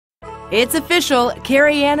It's official,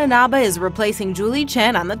 Carrie Inaba is replacing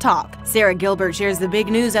Chen on The Talk. Sara Gilbert shares the big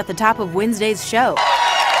news at the top of Wednesday's show.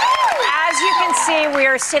 As you can see, we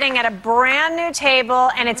are sitting at a brand new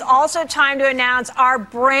table, and it's also time to announce our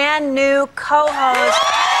brand new co-host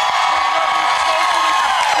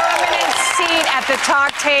who will be taking a permanent seat at the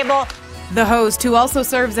Talk table. The host, who also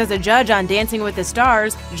serves as a judge on Dancing with the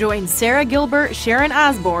Stars, joins Sara Gilbert, Sharon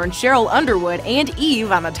Osbourne, Sheryl Underwood, and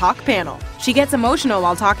Eve on the Talk panel. She gets emotional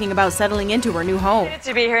while talking about settling into her new home. It's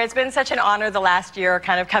to be here. It's been such an honor the last year,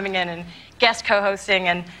 kind of coming in and guest co-hosting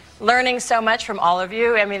and learning so much from all of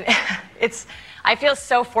you. I mean, I feel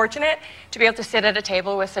so fortunate to be able to sit at a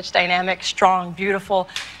table with such dynamic, strong, beautiful,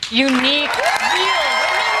 unique, real women.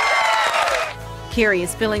 Carrie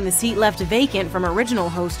is filling the seat left vacant from original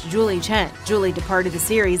host Chen. Julie departed the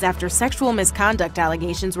series after sexual misconduct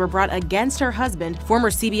allegations were brought against her husband, former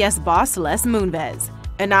CBS boss Les Moonves.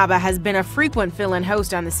 Inaba has been a frequent fill-in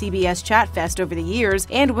host on the CBS Chat Fest over the years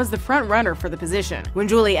and was the front-runner for the position. When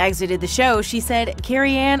Julie exited the show, she said,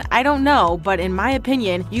 "Carrie Ann, I don't know, but in my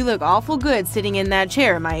opinion, you look awful good sitting in that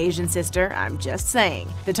chair, my Asian sister. I'm just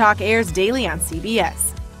saying." The Talk airs daily on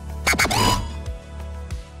CBS.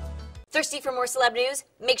 Thirsty for more celeb news?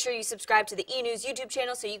 Make sure you subscribe to the E! News YouTube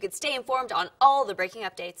channel so you can stay informed on all the breaking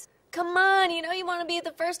updates. Come on, you know you want to be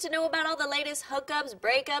the first to know about all the latest hookups,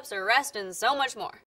 breakups, arrests, and so much more.